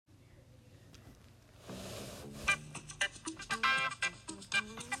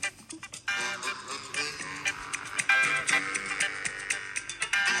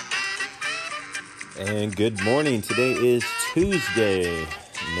And good morning. Today is Tuesday,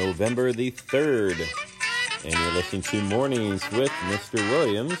 November the 3rd. And you're listening to Mornings with Mr.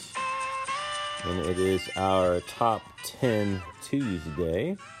 Williams. And it is our Top 10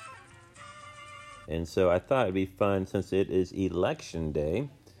 Tuesday. And so I thought it'd be fun, since it is Election Day,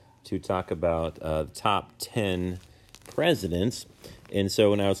 to talk about the top 10 presidents. And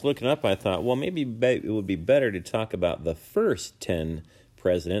so when I was looking up, I thought, well, maybe it would be better to talk about the first 10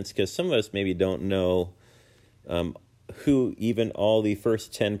 presidents, because some of us maybe don't know who even all the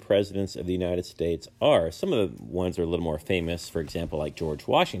first 10 presidents of the United States are. Some of the ones are a little more famous, for example, like George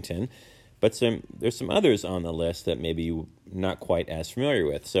Washington, but there's some others on the list that maybe you're not quite as familiar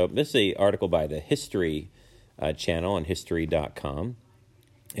with. So this is an article by the History channel on history.com,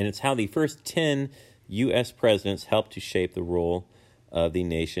 and it's how the first 10 U.S. presidents helped to shape the role of the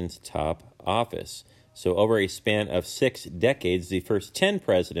nation's top office. So over a span of 6 decades, the first 10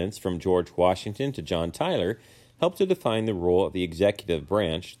 presidents, from George Washington to John Tyler, helped to define the role of the executive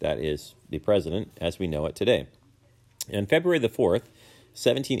branch, that is, the president, as we know it today. On February the 4th,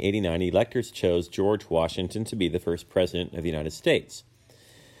 1789, electors chose George Washington to be the first president of the United States.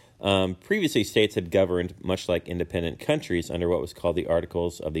 Previously, states had governed much like independent countries under what was called the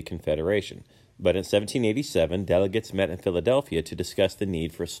Articles of the Confederation. But in 1787, delegates met in Philadelphia to discuss the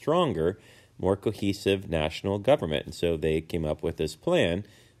need for a stronger, more cohesive national government. And so they came up with this plan,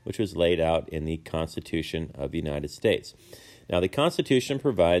 which was laid out in the Constitution of the United States. Now, the Constitution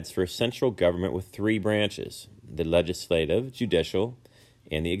provides for a central government with 3 branches: the legislative, judicial,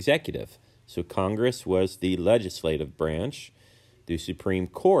 and the executive. So Congress was the legislative branch, the Supreme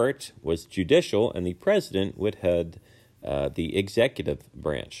Court was judicial, and the president would head the executive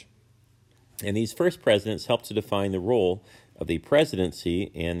branch. And these first presidents helped to define the role of the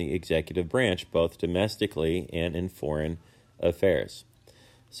presidency and the executive branch, both domestically and in foreign affairs.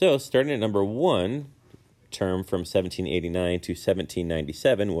 So, starting at number 1, term from 1789 to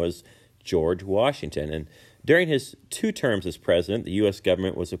 1797, was George Washington. And during his 2 terms as president, the U.S.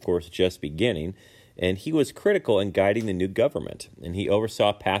 government was, of course, just beginning, and he was critical in guiding the new government. And he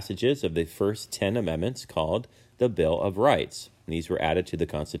oversaw passages of the first 10 amendments called the Bill of Rights. And these were added to the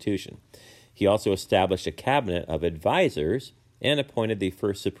Constitution. He also established a cabinet of advisors and appointed the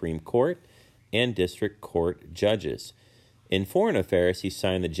first Supreme Court and District Court judges. In foreign affairs, he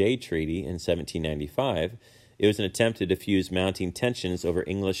signed the Jay Treaty in 1795. It was an attempt to diffuse mounting tensions over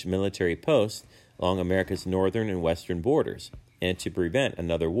English military posts along America's northern and western borders, and to prevent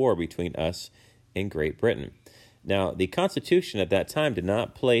another war between us and Great Britain. Now, the Constitution at that time did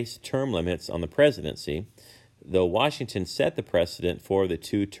not place term limits on the presidency, though Washington set the precedent for the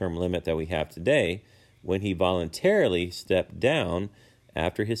 2-term limit that we have today when he voluntarily stepped down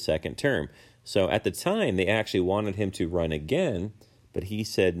after his 2nd term. So at the time, they actually wanted him to run again, but he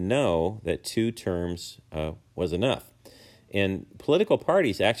said no, that 2 terms was enough. And political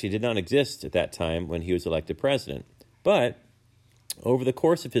parties actually did not exist at that time when he was elected president. But over the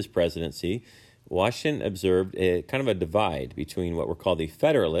course of his presidency, Washington observed a kind of a divide between what were called the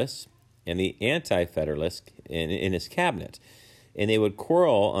Federalists and the Anti-Federalists in his cabinet. And they would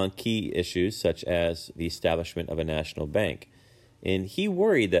quarrel on key issues such as the establishment of a national bank. And he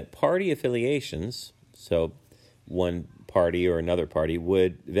worried that party affiliations, so one party or another party,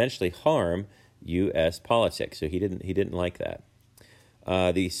 would eventually harm U.S. politics. So he didn't like that.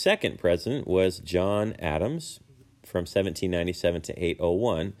 The second president was John Adams from 1797 to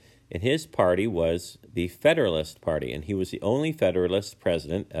 801, and his party was the Federalist Party, and he was the only Federalist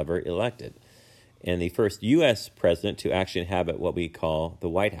president ever elected, and the first U.S. president to actually inhabit what we call the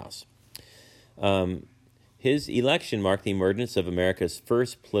White House. His election marked the emergence of America's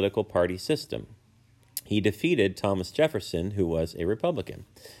first political party system. He defeated Thomas Jefferson, who was a Republican.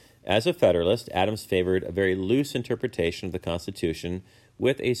 As a Federalist, Adams favored a very loose interpretation of the Constitution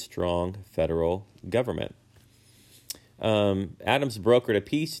with a strong federal government. Adams brokered a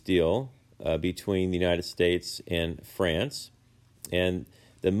peace deal between the United States and France, and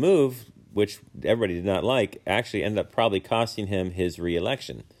the move, which everybody did not like, actually ended up probably costing him his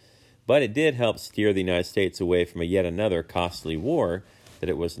re-election. But it did help steer the United States away from yet another costly war that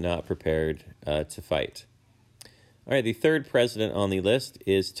it was not prepared to fight. All right, the third president on the list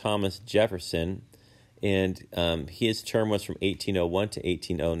is Thomas Jefferson, and his term was from 1801 to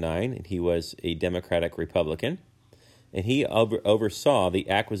 1809, and he was a Democratic Republican. And he oversaw the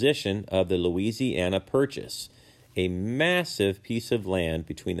acquisition of the Louisiana Purchase, a massive piece of land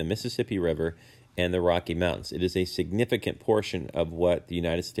between the Mississippi River and the Rocky Mountains. It is a significant portion of what the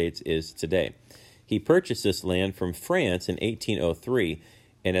United States is today. He purchased this land from France in 1803,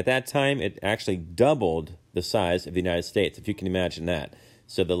 and at that time it actually doubled the size of the United States, if you can imagine that.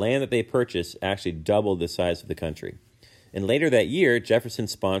 So the land that they purchased actually doubled the size of the country. And later that year, Jefferson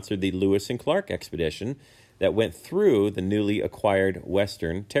sponsored the Lewis and Clark expedition that went through the newly acquired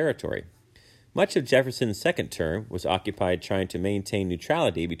Western Territory. Much of Jefferson's second term was occupied trying to maintain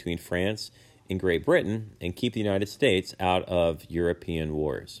neutrality between France and Great Britain and keep the United States out of European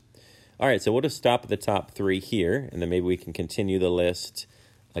wars. All right, so we'll just stop at the top 3 here, and then maybe we can continue the list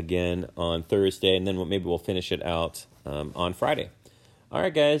again on Thursday, and then maybe we'll finish it out on Friday. All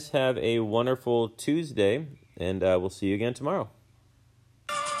right, guys, have a wonderful Tuesday, and we'll see you again tomorrow.